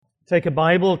Take a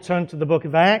Bible, turn to the book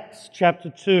of Acts, chapter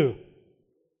 2.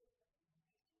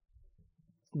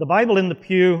 The Bible in the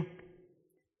pew,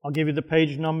 I'll give you the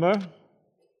page number.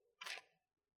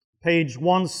 Page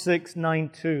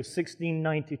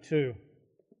 1692.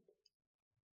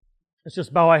 Let's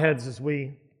just bow our heads as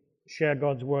we share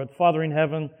God's Word. Father in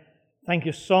heaven, thank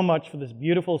you so much for this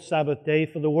beautiful Sabbath day,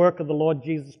 for the work of the Lord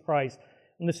Jesus Christ,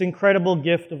 and this incredible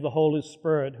gift of the Holy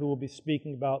Spirit who we'll be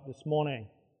speaking about this morning.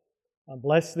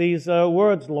 Bless these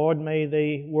words, Lord. May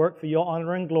they work for your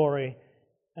honor and glory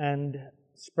and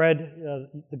spread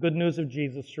the good news of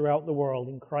Jesus throughout the world.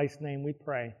 In Christ's name we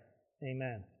pray.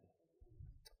 Amen.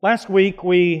 Last week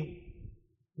we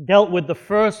dealt with the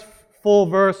first 4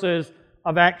 verses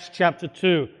of Acts chapter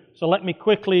 2. So let me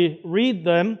quickly read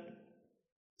them,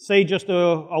 say just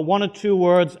a 1 or 2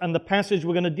 words, and the passage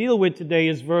we're going to deal with today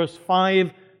is verse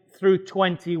 5 through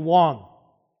 21.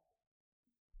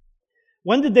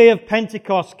 When the day of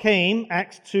Pentecost came,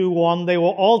 Acts 2:1, they were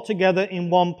all together in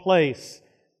one place.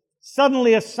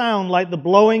 Suddenly a sound like the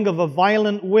blowing of a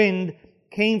violent wind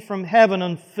came from heaven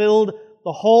and filled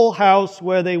the whole house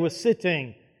where they were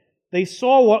sitting. They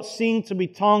saw what seemed to be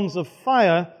tongues of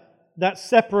fire that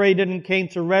separated and came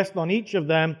to rest on each of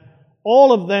them.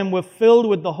 All of them were filled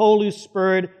with the Holy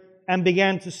Spirit and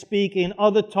began to speak in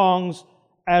other tongues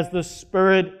as the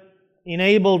Spirit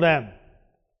enabled them.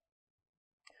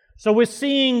 So we're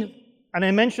seeing, and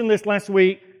I mentioned this last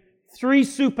week, 3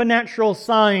 supernatural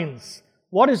signs.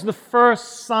 What is the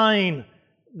first sign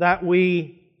that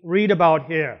we read about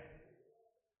here?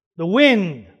 The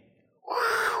wind.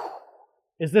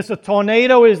 Is this a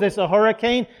tornado? Is this a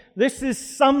hurricane? This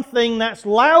is something that's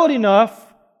loud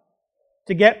enough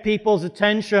to get people's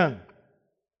attention.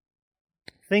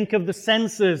 Think of the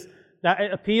senses that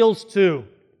it appeals to.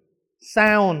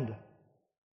 Sound.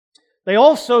 They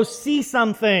also see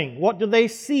something. What do they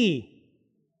see?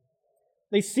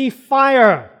 They see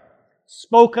fire,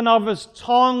 spoken of as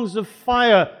tongues of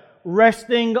fire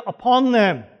resting upon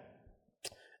them.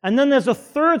 And then there's a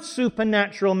third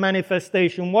supernatural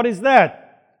manifestation. What is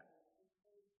that?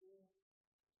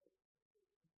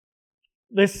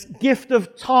 This gift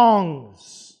of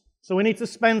tongues. So we need to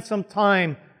spend some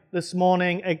time this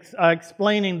morning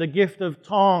explaining the gift of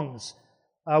tongues.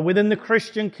 Within the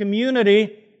Christian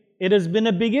community, it has been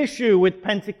a big issue with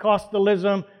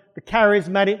Pentecostalism, the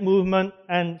charismatic movement,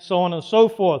 and so on and so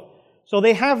forth. So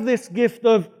they have this gift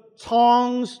of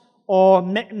tongues, or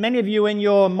many of you in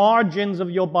your margins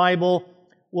of your Bible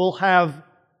will have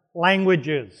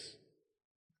languages.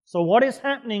 So what is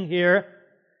happening here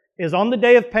is on the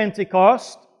day of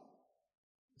Pentecost,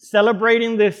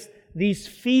 celebrating these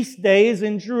feast days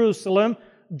in Jerusalem,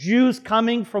 Jews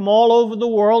coming from all over the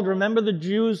world. Remember, the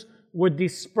Jews were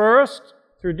dispersed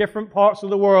through different parts of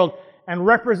the world, and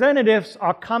representatives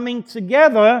are coming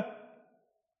together.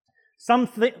 Some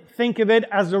think of it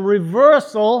as a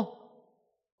reversal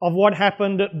of what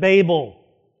happened at Babel,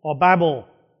 or Babel.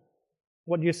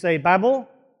 What do you say, Babel?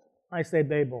 I say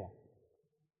Babel.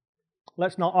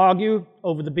 Let's not argue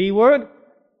over the B word,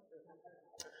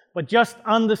 but just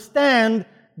understand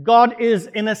God is,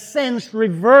 in a sense,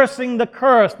 reversing the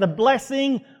curse. The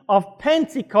blessing of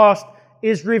Pentecost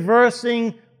is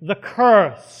reversing the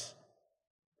curse.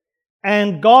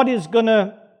 And God is going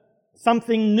to,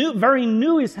 something new, very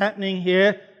new is happening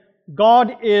here.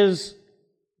 God is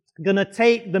going to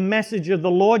take the message of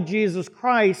the Lord Jesus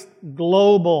Christ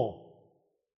global.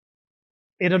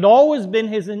 It had always been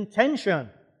His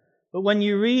intention. But when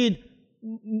you read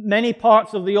many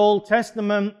parts of the Old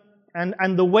Testament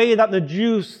and the way that the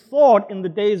Jews thought in the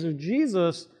days of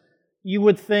Jesus, you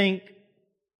would think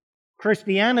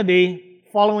Christianity,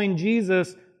 following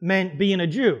Jesus, meant being a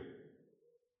Jew.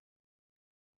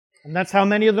 And that's how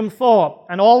many of them thought.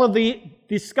 And all of the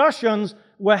discussions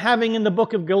we're having in the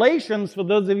book of Galatians, for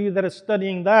those of you that are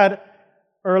studying that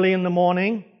early in the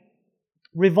morning,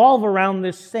 revolve around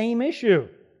this same issue.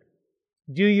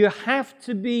 Do you have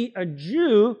to be a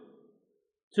Jew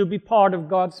to be part of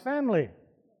God's family?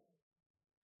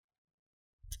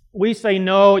 We say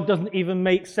no, it doesn't even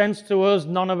make sense to us.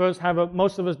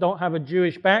 Most of us don't have a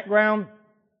Jewish background.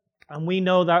 And we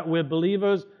know that we're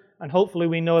believers, and hopefully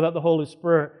we know that the Holy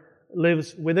Spirit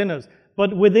lives within us.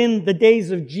 But within the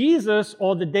days of Jesus,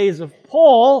 or the days of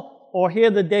Paul, or here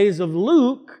the days of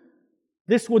Luke,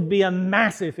 this would be a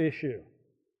massive issue.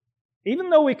 Even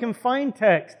though we can find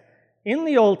text in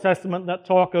the Old Testament that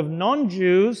talk of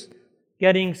non-Jews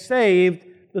getting saved,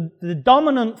 the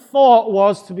dominant thought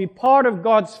was to be part of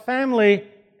God's family,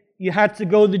 you had to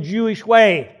go the Jewish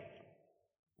way.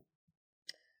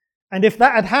 And if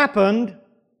that had happened,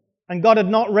 and God had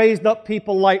not raised up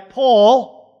people like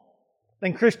Paul,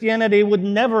 then Christianity would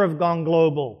never have gone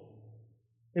global.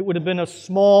 It would have been a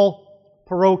small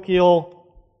parochial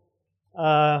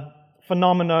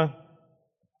phenomena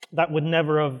that would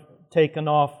never have taken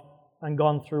off and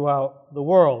gone throughout the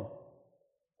world.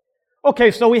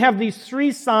 Okay, so we have these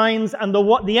three signs, and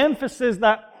the emphasis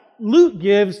that Luke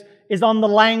gives is on the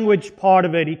language part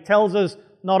of it. He tells us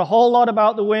not a whole lot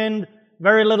about the wind,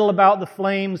 very little about the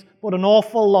flames, but an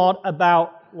awful lot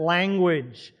about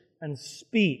language and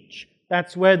speech.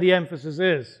 That's where the emphasis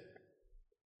is.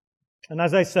 And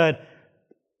as I said,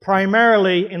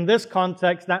 primarily in this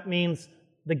context, that means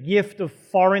the gift of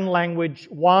foreign language.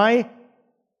 Why?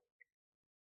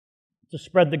 To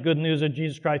spread the good news of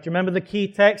Jesus Christ. Remember the key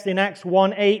text in Acts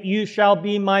 1:8, "You shall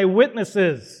be my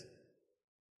witnesses."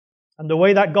 And the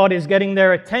way that God is getting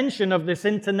their attention of this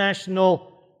international,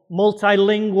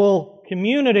 multilingual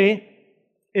community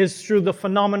is through the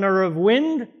phenomena of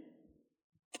wind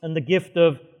and the gift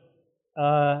of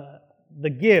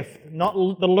not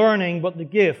the learning, but the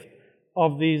gift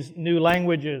of these new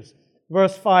languages.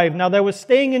 Verse 5, "Now there was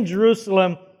staying in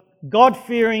Jerusalem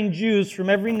God-fearing Jews from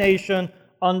every nation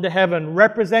under heaven."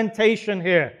 Representation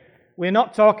here. We're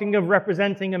not talking of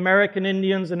representing American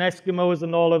Indians and Eskimos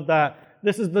and all of that.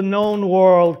 This is the known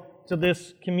world to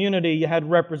this community. You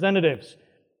had representatives.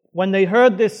 When they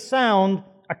heard this sound,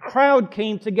 a crowd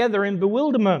came together in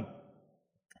bewilderment,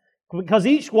 because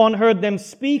each one heard them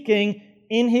speaking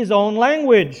in his own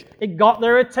language. It got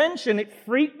their attention. It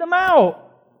freaked them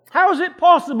out. How is it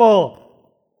possible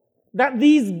that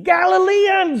these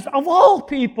Galileans, of all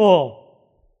people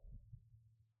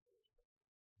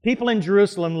in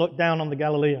Jerusalem looked down on the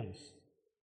Galileans?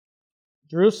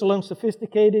 Jerusalem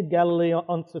sophisticated, Galilee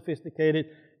unsophisticated.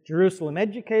 Jerusalem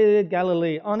educated,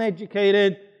 Galilee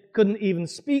uneducated. Couldn't even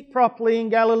speak properly in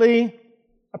Galilee,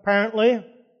 apparently,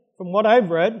 from what I've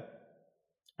read.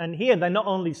 And here they're not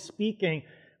only speaking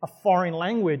a foreign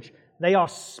language, they are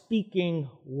speaking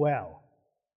well.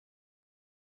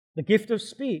 The gift of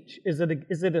speech, is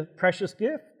it a precious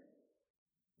gift?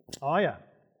 Oh yeah.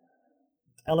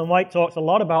 Ellen White talks a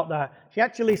lot about that. She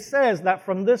actually says that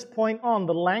from this point on,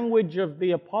 the language of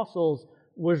the apostles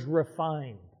was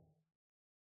refined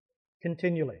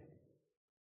continually.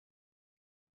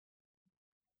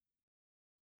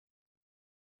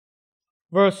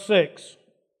 Verse 6,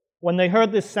 "When they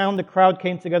heard this sound, the crowd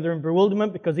came together in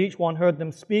bewilderment, because each one heard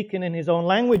them speaking in his own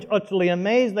language. Utterly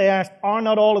amazed, they asked, 'Are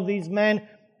not all of these men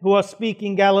who are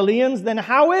speaking Galileans? Then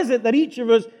how is it that each of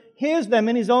us hears them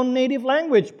in his own native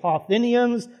language?'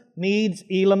 Parthians, Medes,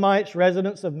 Elamites,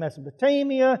 residents of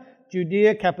Mesopotamia,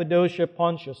 Judea, Cappadocia,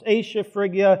 Pontus, Asia,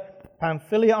 Phrygia,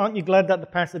 Pamphylia." Aren't you glad that the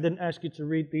pastor didn't ask you to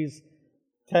read these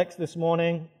texts this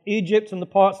morning? "Egypt and the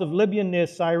parts of Libya near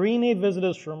Cyrene,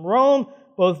 visitors from Rome,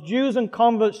 both Jews and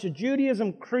converts to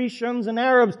Judaism, Cretians and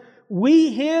Arabs.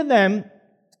 We hear them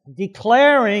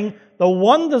declaring the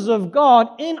wonders of God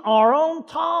in our own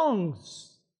tongues."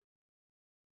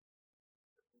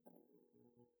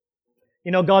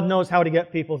 You know, God knows how to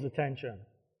get people's attention.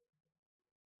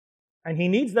 And He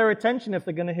needs their attention if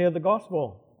they're going to hear the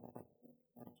gospel.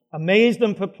 Amazed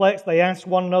and perplexed, they asked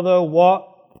one another,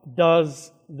 "What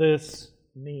does this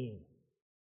mean?"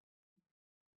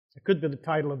 It could be the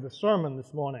title of the sermon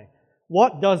this morning.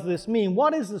 What does this mean?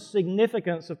 What is the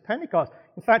significance of Pentecost?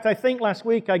 In fact, I think last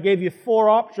week I gave you 4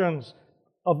 options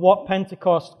of what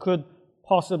Pentecost could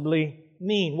possibly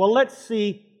mean. Well, let's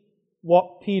see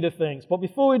what Peter thinks. But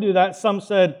before we do that, some,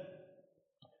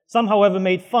 however,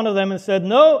 made fun of them and said,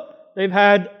 "No, they've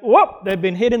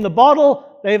been hit in the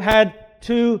bottle. They've had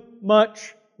too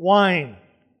much wine."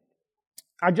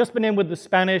 I've just been in with the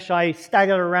Spanish. I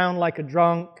stagger around like a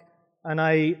drunk, and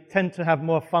I tend to have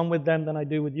more fun with them than I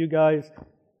do with you guys.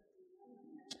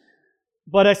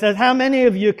 But I said, "How many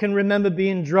of you can remember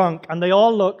being drunk?" And they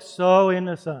all looked so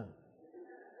innocent.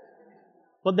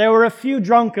 But there were a few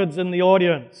drunkards in the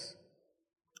audience.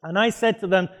 And I said to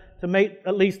them, to make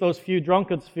at least those few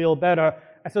drunkards feel better,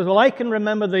 I said, "Well, I can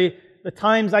remember the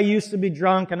times I used to be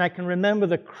drunk, and I can remember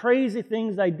the crazy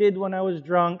things I did when I was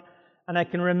drunk, and I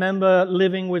can remember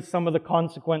living with some of the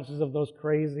consequences of those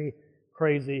crazy,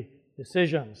 crazy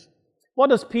decisions."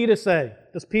 What does Peter say?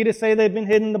 Does Peter say they've been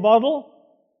hid in the bottle?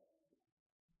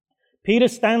 Peter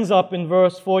stands up in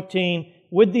verse 14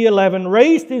 with the 11,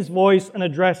 raised his voice and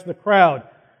addressed the crowd.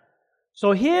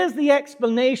 So here's the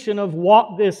explanation of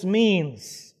what this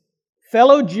means.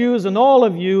 "Fellow Jews and all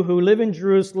of you who live in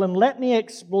Jerusalem, let me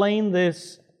explain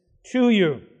this to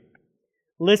you.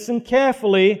 Listen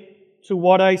carefully to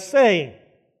what I say."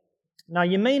 Now,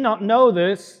 you may not know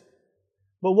this,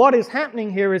 but what is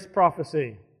happening here is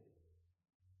prophecy.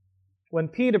 When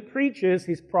Peter preaches,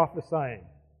 he's prophesying.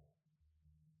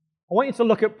 I want you to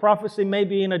look at prophecy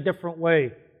maybe in a different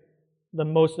way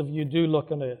than most of you do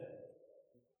look at it.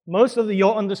 Most of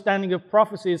your understanding of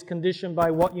prophecy is conditioned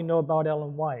by what you know about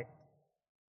Ellen White.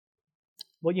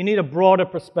 But you need a broader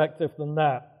perspective than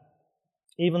that,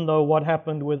 even though what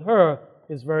happened with her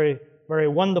is very, very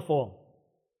wonderful.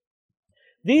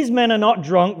 These men are not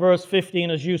drunk, verse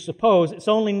 15, as you suppose. It's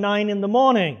only 9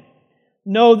 a.m.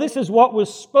 No, this is what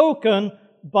was spoken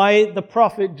by the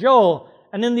prophet Joel.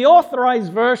 And in the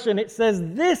Authorized Version, it says,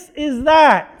 this is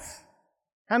that.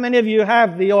 How many of you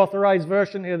have the Authorized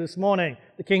Version here this morning?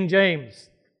 The King James.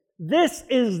 This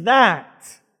is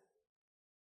that.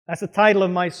 That's the title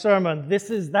of my sermon. This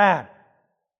is that.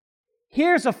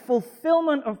 Here's a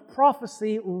fulfillment of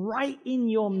prophecy right in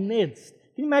your midst.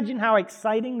 Can you imagine how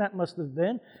exciting that must have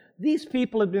been? These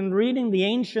people have been reading the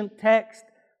ancient text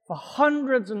for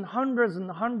hundreds and hundreds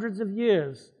and hundreds of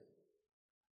years.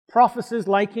 Prophecies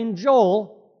like in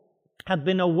Joel have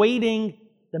been awaiting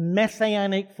the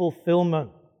messianic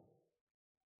fulfillment.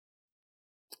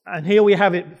 And here we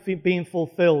have it being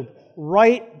fulfilled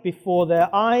right before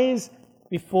their eyes,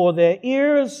 before their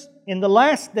ears, in the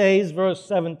last days, verse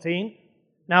 17.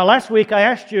 Now, last week I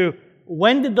asked you,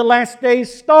 when did the last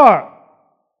days start?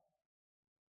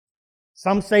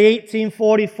 Some say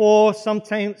 1844, some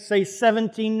say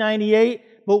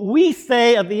 1798, but we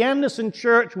say at the Anderson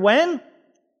Church, when?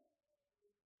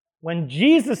 When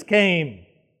Jesus came.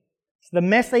 It's the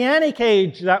Messianic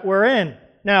age that we're in.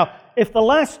 Now, if the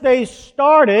last days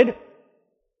started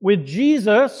with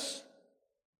Jesus,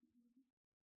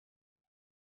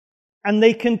 and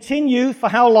they continue for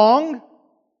how long?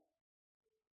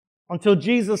 Until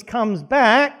Jesus comes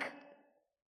back,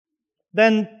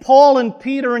 then Paul and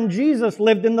Peter and Jesus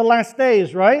lived in the last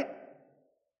days, right?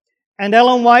 And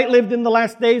Ellen White lived in the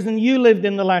last days, and you lived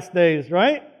in the last days,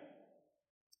 right?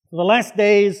 The last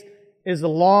days is a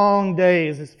long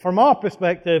days. From our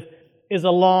perspective, is a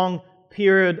long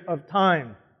period of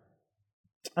time.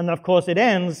 And of course, it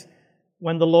ends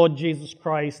when the Lord Jesus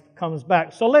Christ comes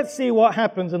back. So let's see what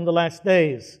happens in the last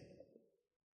days.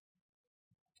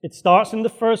 It starts in the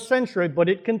first century, but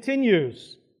it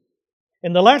continues.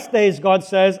 In the last days, God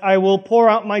says, I will pour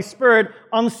out my Spirit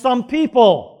on some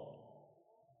people.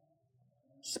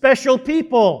 Special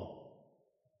people.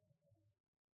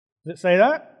 Does it say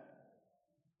that?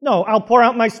 No, I'll pour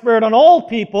out my Spirit on all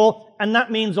people, and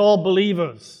that means all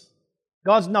believers.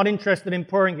 God's not interested in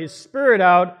pouring His Spirit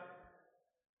out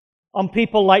on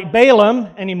people like Balaam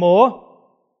anymore,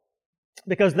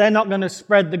 because they're not going to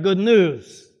spread the good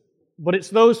news. But it's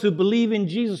those who believe in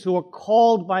Jesus who are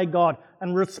called by God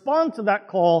and respond to that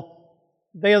call.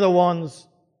 They are the ones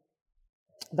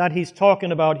that He's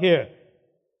talking about here.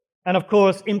 And of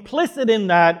course, implicit in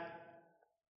that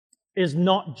is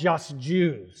not just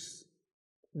Jews,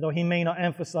 though He may not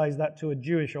emphasize that to a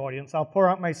Jewish audience. I'll pour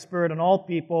out my Spirit on all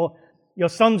people. Your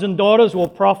sons and daughters will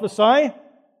prophesy.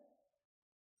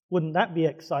 Wouldn't that be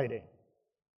exciting?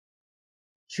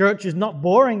 Church is not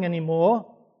boring anymore.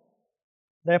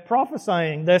 They're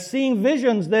prophesying. They're seeing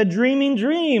visions. They're dreaming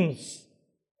dreams.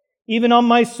 Even on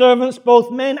my servants,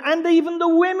 both men and even the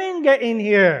women get in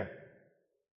here.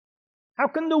 How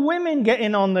can the women get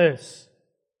in on this?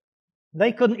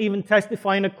 They couldn't even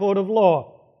testify in a court of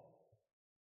law.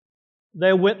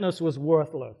 Their witness was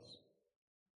worthless.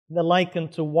 They're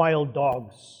likened to wild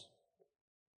dogs.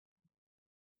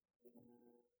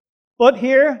 But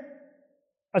here,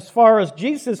 as far as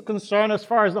Jesus is concerned, as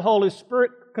far as the Holy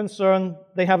Spirit is concerned,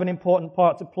 they have an important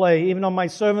part to play. Even on my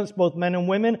servants, both men and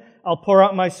women, I'll pour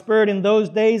out my Spirit in those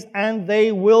days, and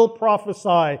they will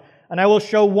prophesy. And I will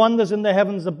show wonders in the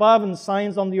heavens above and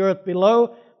signs on the earth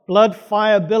below. Blood,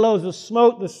 fire, billows of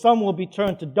smoke. The sun will be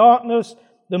turned to darkness,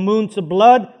 the moon to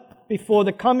blood, before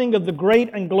the coming of the great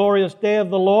and glorious day of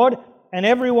the Lord. And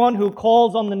everyone who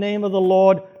calls on the name of the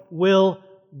Lord will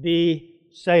be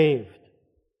saved.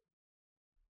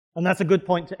 And that's a good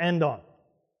point to end on.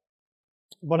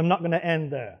 But I'm not going to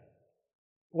end there.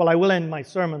 Well, I will end my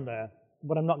sermon there,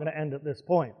 but I'm not going to end at this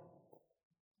point.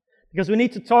 Because we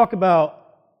need to talk about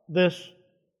this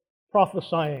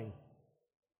prophesying.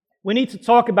 We need to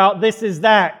talk about this is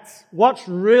that. What's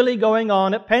really going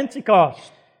on at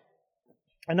Pentecost?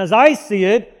 And as I see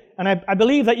it, and I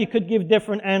believe that you could give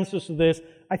different answers to this.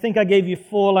 I think I gave you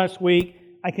 4 last week.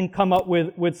 I can come up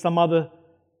with some other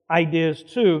ideas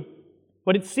too.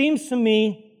 But it seems to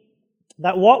me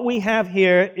that what we have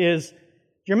here is, do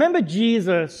you remember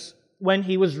Jesus when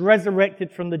He was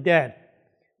resurrected from the dead?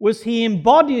 Was He in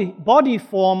body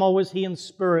form or was He in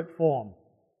spirit form?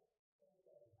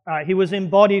 He was in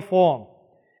body form.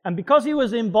 And because He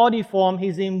was in body form,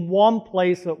 He's in one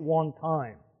place at one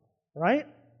time. Right?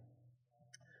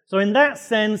 So in that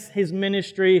sense, his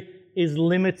ministry is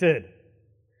limited.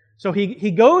 So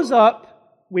he goes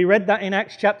up, we read that in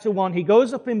Acts chapter 1, he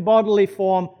goes up in bodily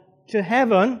form to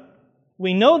heaven.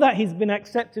 We know that he's been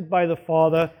accepted by the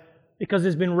Father because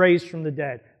he's been raised from the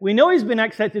dead. We know he's been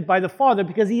accepted by the Father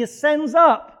because he ascends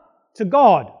up to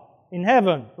God in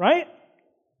heaven, right?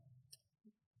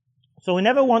 So we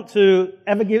never want to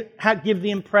ever give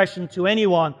the impression to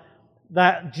anyone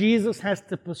that Jesus has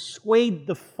to persuade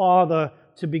the Father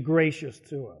to be gracious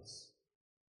to us.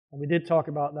 And we did talk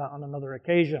about that on another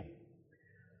occasion.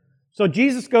 So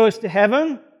Jesus goes to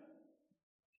heaven.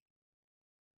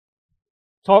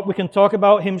 We can talk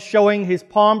about him showing his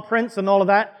palm prints and all of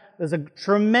that. There's a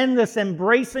tremendous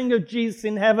embracing of Jesus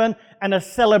in heaven and a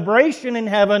celebration in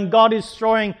heaven. God is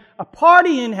throwing a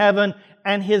party in heaven,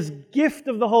 and his gift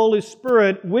of the Holy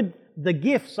Spirit with the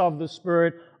gifts of the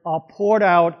Spirit are poured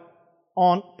out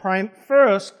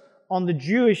first on the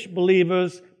Jewish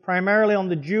believers, primarily on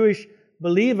the Jewish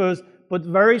believers, but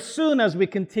very soon as we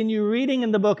continue reading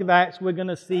in the book of Acts, we're going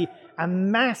to see a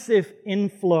massive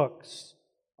influx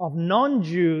of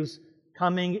non-Jews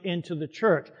coming into the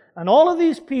church. And all of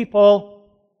these people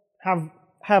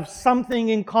have something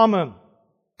in common.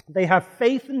 They have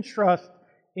faith and trust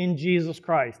in Jesus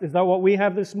Christ. Is that what we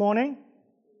have this morning?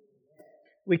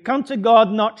 We come to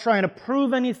God not trying to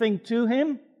prove anything to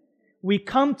Him. We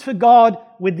come to God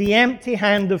with the empty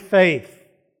hand of faith.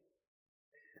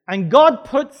 And God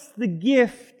puts the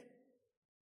gift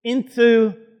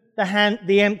into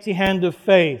the empty hand of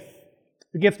faith.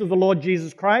 The gift of the Lord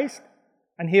Jesus Christ.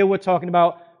 And here we're talking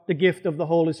about the gift of the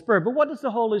Holy Spirit. But what does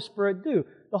the Holy Spirit do?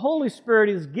 The Holy Spirit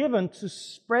is given to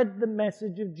spread the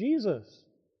message of Jesus.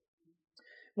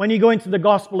 When you go into the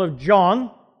Gospel of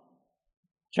John,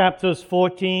 chapters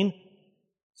 14,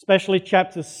 especially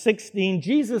chapter 16,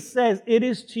 Jesus says, "It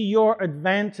is to your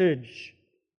advantage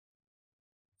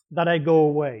that I go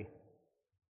away."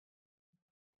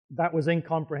 That was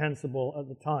incomprehensible at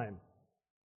the time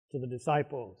to the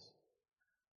disciples.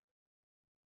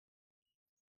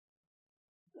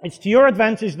 It's to your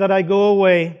advantage that I go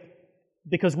away,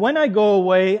 because when I go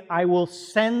away, I will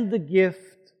send the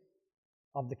gift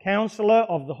of the Counselor,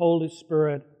 of the Holy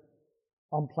Spirit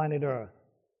on planet Earth.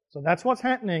 So that's what's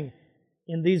happening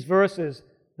in these verses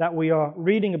that we are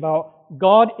reading about.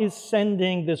 God is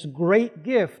sending this great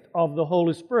gift of the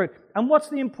Holy Spirit. And what's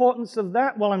the importance of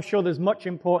that? Well, I'm sure there's much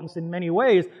importance in many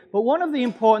ways, but one of the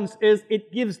importance is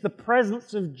it gives the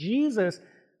presence of Jesus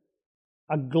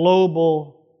a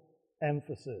global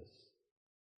emphasis.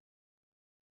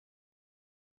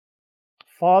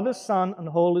 Father, Son, and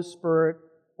Holy Spirit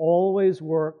always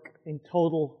work in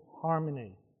total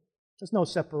harmony. There's no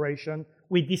separation.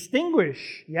 We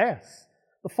distinguish, yes.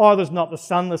 The Father's not the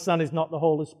Son is not the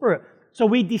Holy Spirit. So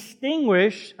we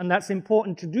distinguish, and that's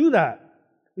important to do that.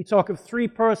 We talk of three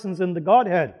persons in the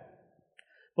Godhead.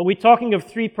 But we're talking of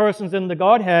three persons in the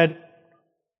Godhead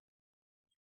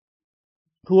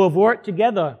who have worked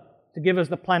together to give us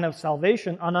the plan of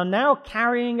salvation and are now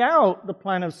carrying out the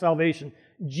plan of salvation.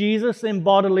 Jesus in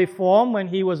bodily form, when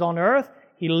He was on earth,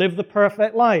 He lived the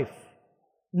perfect life.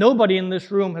 Nobody in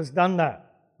this room has done that,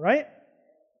 right?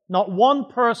 Not one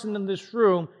person in this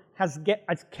room has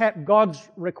kept God's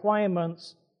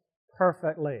requirements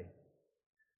perfectly.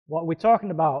 What we're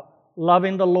talking about,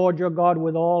 loving the Lord your God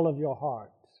with all of your heart,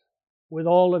 with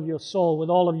all of your soul, with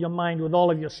all of your mind, with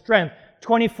all of your strength,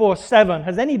 24/7.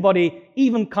 Has anybody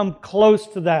even come close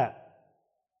to that?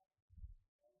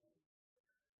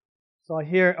 So I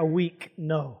hear a weak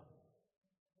no.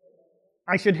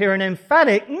 I should hear an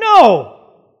emphatic no.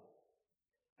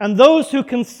 And those who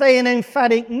can say an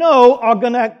emphatic no are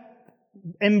going to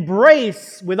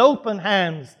embrace with open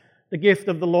hands the gift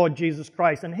of the Lord Jesus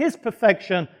Christ. And His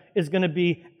perfection is going to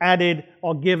be added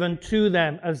or given to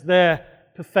them as their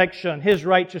perfection. His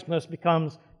righteousness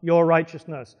becomes your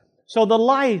righteousness. So the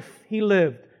life He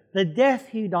lived, the death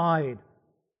He died,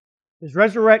 His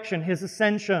resurrection, His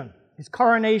ascension, His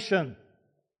coronation,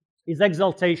 His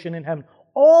exaltation in heaven,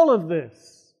 all of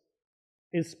this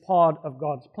is part of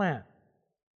God's plan.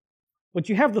 But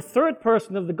you have the third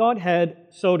person of the Godhead,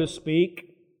 so to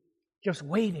speak, just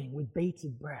waiting with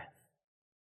bated breath,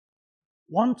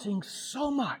 wanting so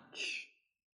much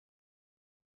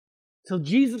till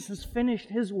Jesus has finished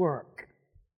His work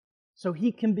so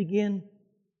He can begin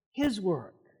His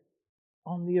work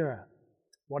on the earth.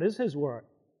 What is His work?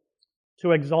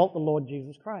 To exalt the Lord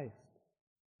Jesus Christ.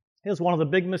 Here's one of the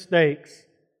big mistakes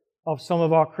of some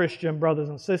of our Christian brothers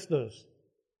and sisters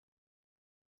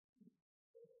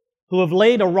who have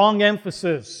laid a wrong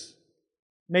emphasis,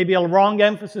 maybe a wrong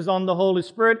emphasis on the Holy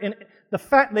Spirit. And the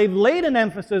fact they've laid an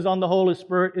emphasis on the Holy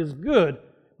Spirit is good,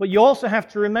 But you also have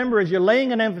to remember, as you're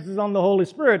laying an emphasis on the Holy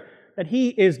Spirit, that He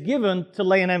is given to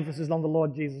lay an emphasis on the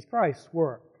Lord Jesus Christ's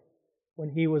work when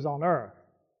He was on earth.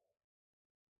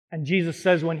 And Jesus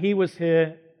says when He was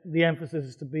here, the emphasis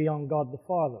is to be on God the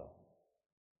Father.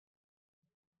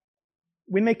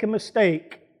 We make a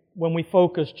mistake when we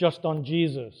focus just on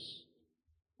Jesus.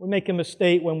 We make a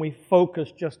mistake when we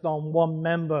focus just on one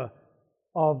member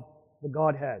of the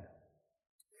Godhead.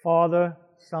 Father,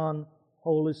 Son,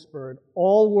 Holy Spirit,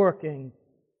 all working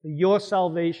for your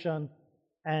salvation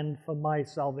and for my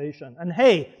salvation. And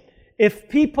hey,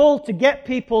 to get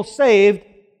people saved,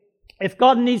 if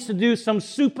God needs to do some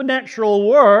supernatural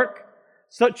work,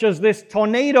 such as this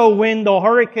tornado wind or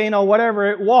hurricane or whatever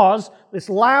it was, this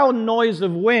loud noise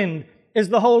of wind, is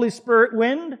the Holy Spirit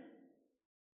wind?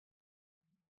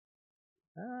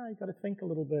 You've got to think a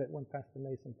little bit when Pastor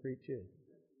Mason preaches.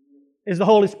 Is the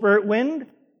Holy Spirit wind?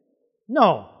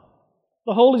 No.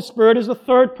 The Holy Spirit is the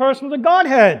third person of the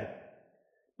Godhead.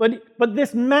 But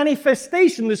this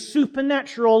manifestation, this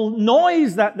supernatural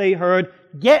noise that they heard,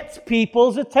 gets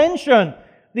people's attention.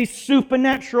 These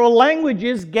supernatural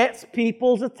languages gets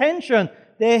people's attention.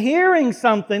 They're hearing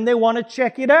something, they want to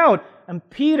check it out. And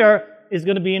Peter is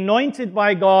going to be anointed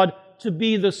by God to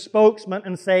be the spokesman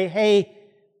and say, hey,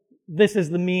 this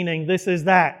is the meaning, this is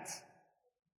that.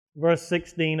 Verse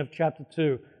 16 of chapter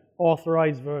 2,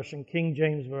 Authorized Version, King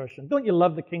James Version. Don't you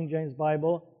love the King James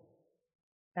Bible?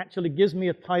 Actually gives me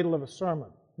a title of a sermon.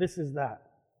 This is that.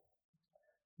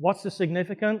 What's the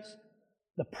significance?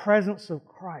 The presence of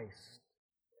Christ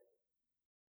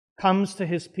comes to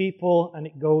His people and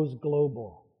it goes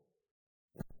global.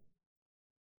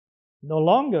 No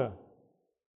longer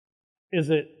is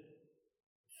it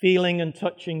feeling and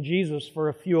touching Jesus for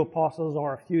a few apostles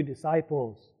or a few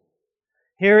disciples.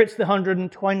 Here it's the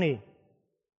 120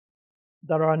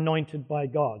 that are anointed by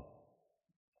God.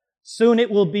 Soon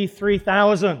it will be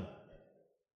 3,000.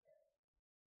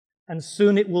 And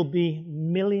soon it will be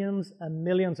millions and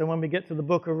millions. And when we get to the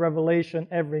book of Revelation,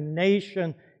 every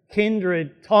nation,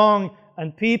 kindred, tongue,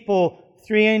 and people,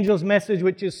 three angels' message,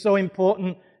 which is so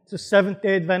important to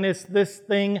Seventh-day Adventists, this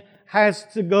thing has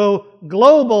to go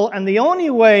global. And the only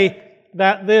way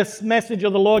that this message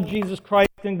of the Lord Jesus Christ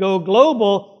can go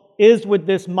global is with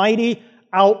this mighty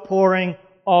outpouring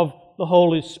of the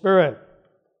Holy Spirit.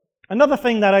 Another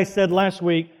thing that I said last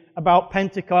week about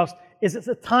Pentecost is it's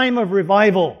a time of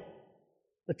revival.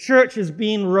 The church is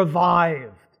being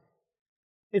revived.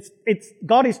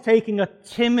 God is taking a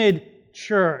timid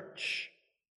church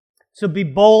to be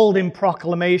bold in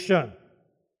proclamation,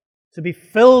 to be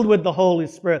filled with the Holy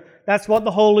Spirit. That's what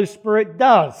the Holy Spirit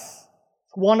does.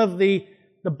 It's one of the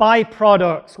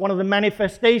byproducts, one of the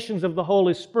manifestations of the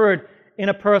Holy Spirit in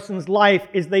a person's life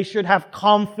is they should have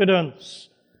confidence.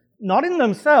 Not in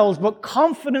themselves, but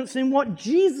confidence in what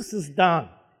Jesus has done.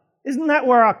 Isn't that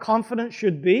where our confidence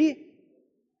should be?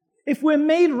 If we're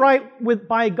made right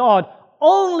by God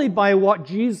only by what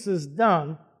Jesus has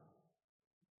done,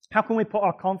 how can we put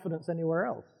our confidence anywhere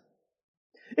else?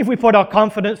 If we put our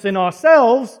confidence in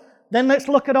ourselves, then let's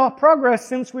look at our progress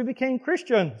since we became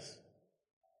Christians.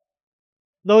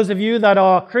 Those of you that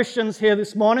are Christians here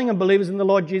this morning and believers in the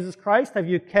Lord Jesus Christ, have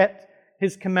you kept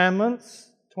His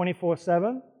commandments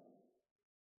 24/7?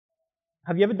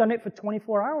 Have you ever done it for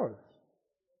 24 hours?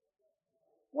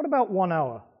 What about 1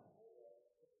 hour?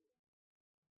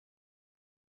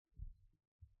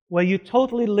 Where you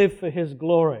totally live for His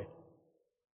glory.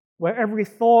 Where every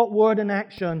thought, word, and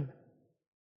action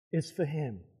is for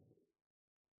Him.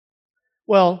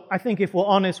 Well, I think if we're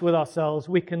honest with ourselves,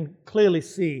 we can clearly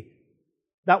see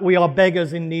that we are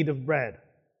beggars in need of bread.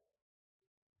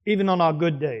 Even on our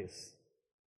good days.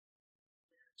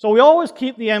 So we always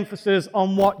keep the emphasis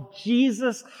on what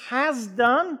Jesus has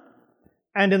done,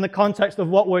 and in the context of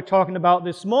what we're talking about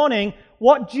this morning,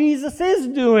 what Jesus is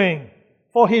doing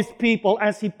for His people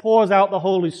as He pours out the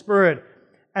Holy Spirit.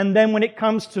 And then when it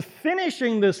comes to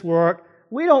finishing this work,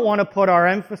 we don't want to put our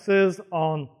emphasis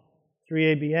on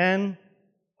 3ABN,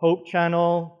 Hope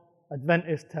Channel,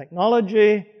 Adventist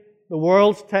technology, the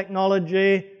world's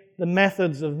technology, the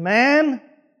methods of man,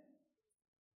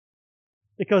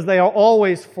 because they are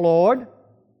always flawed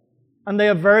and they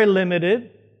are very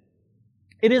limited.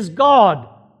 It is God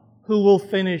who will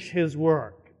finish His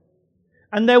work.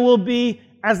 And there will be,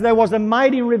 as there was a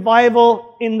mighty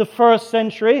revival in the first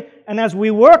century, and as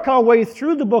we work our way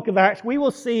through the book of Acts, we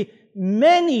will see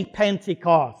many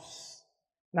Pentecosts.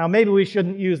 Now, maybe we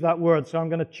shouldn't use that word, so I'm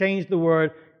going to change the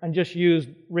word and just use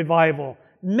revival.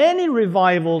 Many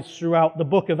revivals throughout the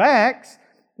book of Acts,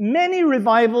 many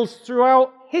revivals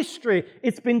throughout history.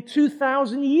 It's been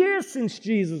 2,000 years since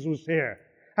Jesus was here.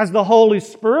 Has the Holy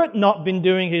Spirit not been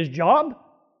doing His job?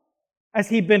 Has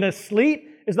He been asleep?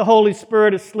 Is the Holy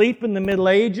Spirit asleep in the Middle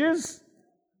Ages?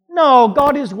 No,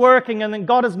 God is working, and then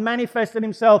God has manifested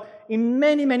Himself in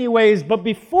many, many ways. But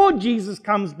before Jesus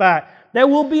comes back, there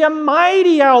will be a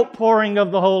mighty outpouring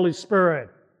of the Holy Spirit.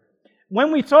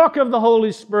 When we talk of the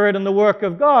Holy Spirit and the work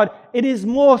of God, it is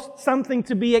more something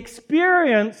to be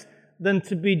experienced than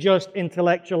to be just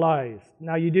intellectualized.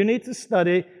 Now, you do need to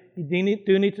study. You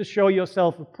do need to show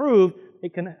yourself approved.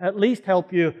 It can at least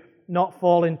help you not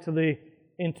fall into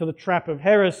the trap of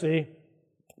heresy.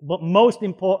 But most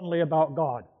importantly about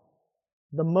God,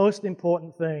 the most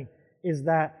important thing is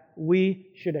that we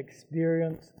should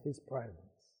experience His presence.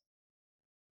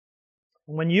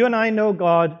 And when you and I know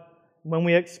God, when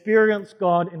we experience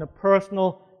God in a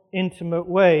personal, intimate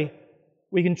way,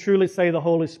 we can truly say the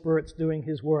Holy Spirit's doing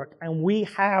His work. And we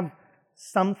have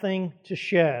something to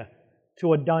share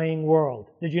to a dying world.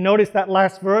 Did you notice that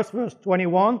last verse, verse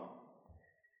 21?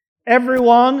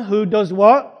 Everyone who does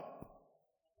what?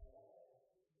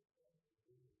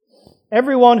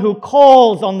 Everyone who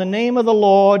calls on the name of the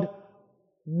Lord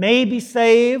may be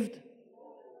saved.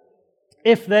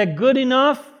 If they're good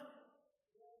enough,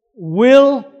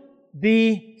 will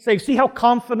be saved. See how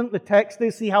confident the text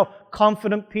is? See how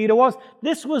confident Peter was?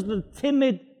 This was the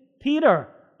timid Peter,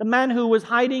 the man who was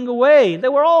hiding away. They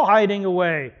were all hiding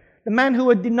away. The man who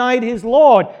had denied his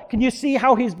Lord. Can you see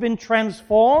how he's been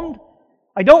transformed?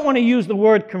 I don't want to use the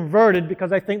word converted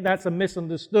because I think that's a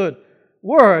misunderstood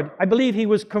word. I believe he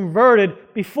was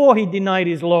converted before he denied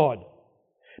his Lord.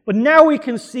 But now we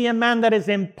can see a man that is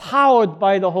empowered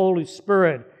by the Holy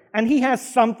Spirit. And he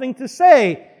has something to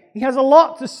say. He has a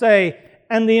lot to say.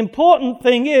 And the important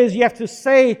thing is you have to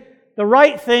say the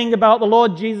right thing about the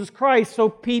Lord Jesus Christ so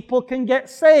people can get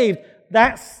saved.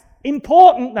 That's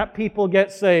important that people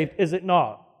get saved, is it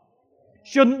not?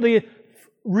 Shouldn't the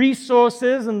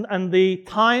resources and the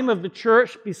time of the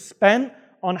church be spent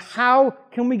on how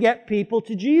can we get people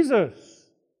to Jesus?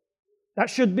 That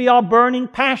should be our burning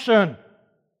passion.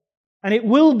 And it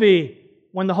will be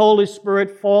when the Holy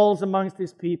Spirit falls amongst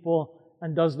His people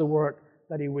and does the work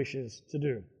that He wishes to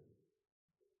do.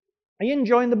 Are you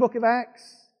enjoying the book of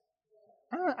Acts?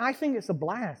 I think it's a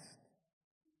blast.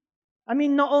 I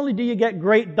mean, not only do you get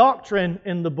great doctrine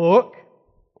in the book,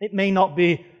 it may not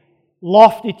be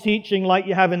lofty teaching like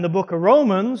you have in the book of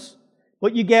Romans,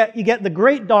 but you get the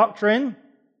great doctrine,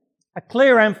 a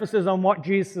clear emphasis on what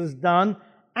Jesus has done,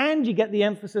 and you get the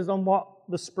emphasis on what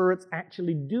the Spirit's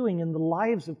actually doing in the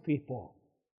lives of people.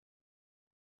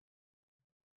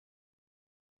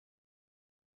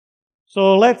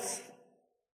 So let's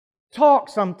talk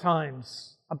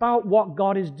sometimes about what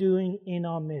God is doing in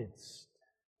our midst.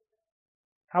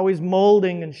 How He's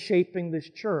molding and shaping this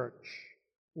church.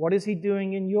 What is He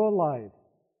doing in your life?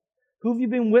 Who have you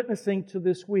been witnessing to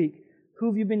this week? Who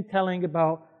have you been telling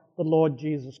about the Lord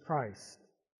Jesus Christ?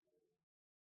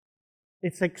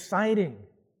 It's exciting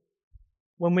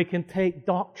when we can take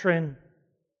doctrine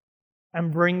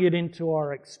and bring it into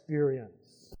our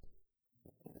experience.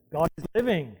 God is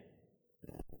living.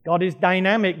 God is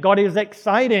dynamic. God is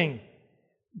exciting.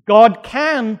 God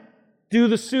can do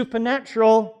the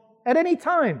supernatural at any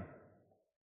time.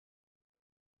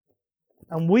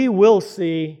 And we will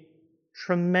see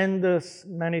tremendous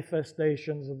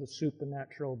manifestations of the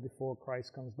supernatural before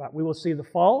Christ comes back. We will see the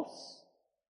false,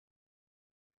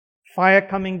 fire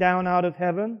coming down out of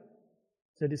heaven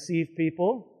to deceive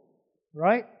people,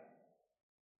 right?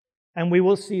 And we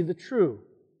will see the true.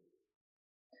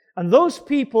 And those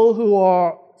people who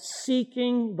are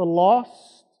seeking the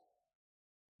lost,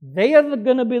 they are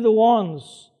going to be the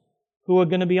ones who are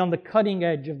going to be on the cutting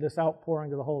edge of this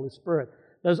outpouring of the Holy Spirit.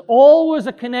 There's always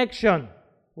a connection,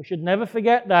 we should never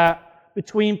forget that,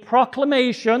 between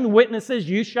proclamation, witnesses,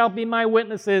 you shall be my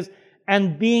witnesses,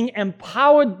 and being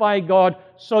empowered by God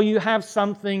so you have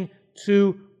something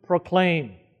to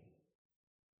proclaim.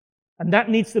 And that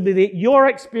needs to be your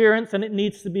experience, and it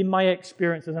needs to be my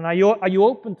experiences. And are you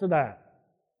open to that?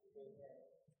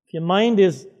 If your mind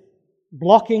is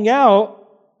blocking out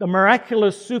the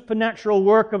miraculous supernatural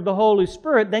work of the Holy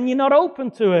Spirit, then you're not open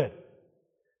to it.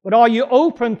 But are you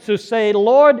open to say,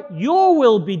 Lord, your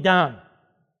will be done?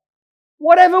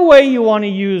 Whatever way you want to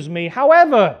use me,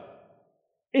 however.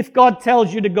 If God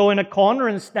tells you to go in a corner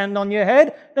and stand on your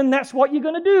head, then that's what you're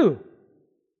going to do.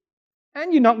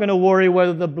 And you're not going to worry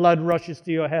whether the blood rushes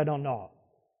to your head or not.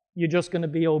 You're just going to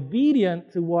be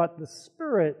obedient to what the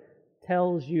Spirit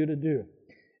tells you to do.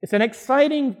 It's an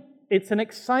exciting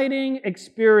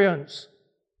experience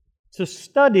to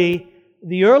study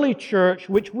the early church,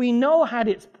 which we know had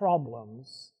its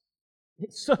problems.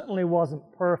 It certainly wasn't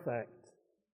perfect.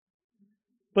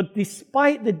 But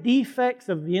despite the defects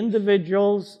of the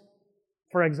individuals,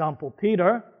 for example,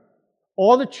 Peter,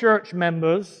 or the church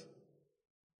members,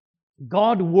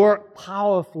 God worked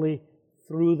powerfully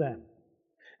through them.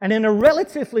 And in a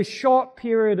relatively short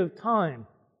period of time,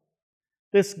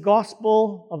 this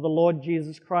gospel of the Lord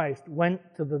Jesus Christ went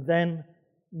to the then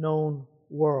known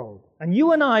world. And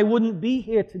you and I wouldn't be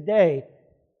here today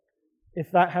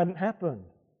if that hadn't happened.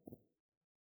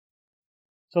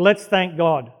 So let's thank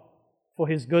God for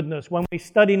His goodness. When we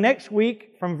study next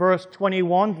week from verse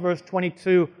 21, verse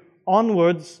 22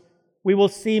 onwards, we will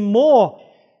see more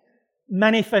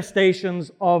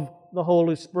manifestations of the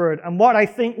Holy Spirit. And what I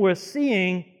think we're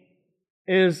seeing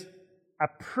is a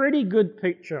pretty good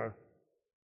picture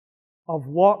of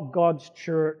what God's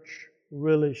church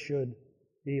really should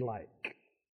be like.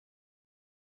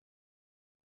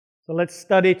 So let's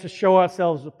study to show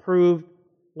ourselves approved.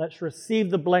 Let's receive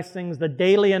the blessings, the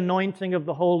daily anointing of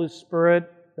the Holy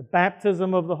Spirit, the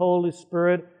baptism of the Holy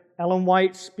Spirit. Ellen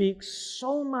White speaks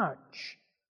so much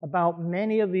about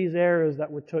many of these areas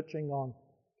that we're touching on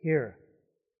here.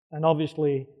 And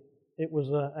obviously, it was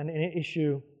an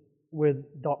issue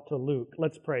with Dr. Luke.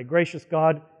 Let's pray. Gracious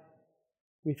God,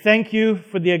 we thank You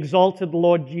for the exalted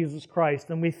Lord Jesus Christ,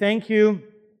 and we thank You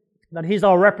that He's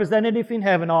our representative in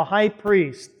heaven, our high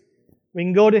priest. We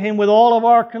can go to Him with all of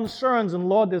our concerns, and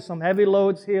Lord, there's some heavy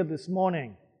loads here this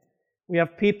morning. We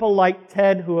have people like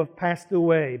Ted who have passed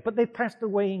away, but they've passed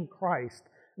away in Christ.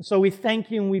 And so we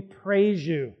thank You and we praise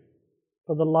You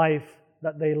for the life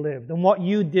that they lived and what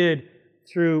You did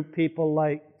through people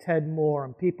like Ted Moore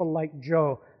and people like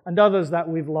Joe and others that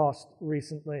we've lost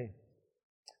recently.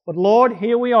 But Lord,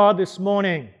 here we are this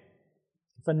morning.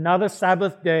 It's another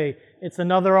Sabbath day. It's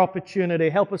another opportunity.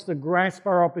 Help us to grasp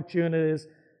our opportunities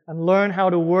and learn how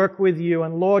to work with You.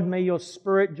 And Lord, may Your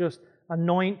Spirit just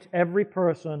anoint every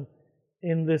person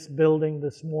in this building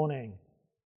this morning.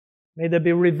 May there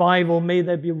be revival. May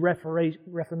there be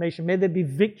reformation. May there be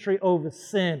victory over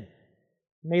sin.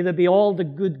 May there be all the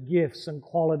good gifts and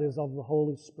qualities of the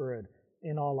Holy Spirit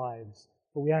in our lives.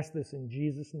 For we ask this in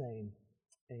Jesus' name.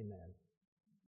 Amen.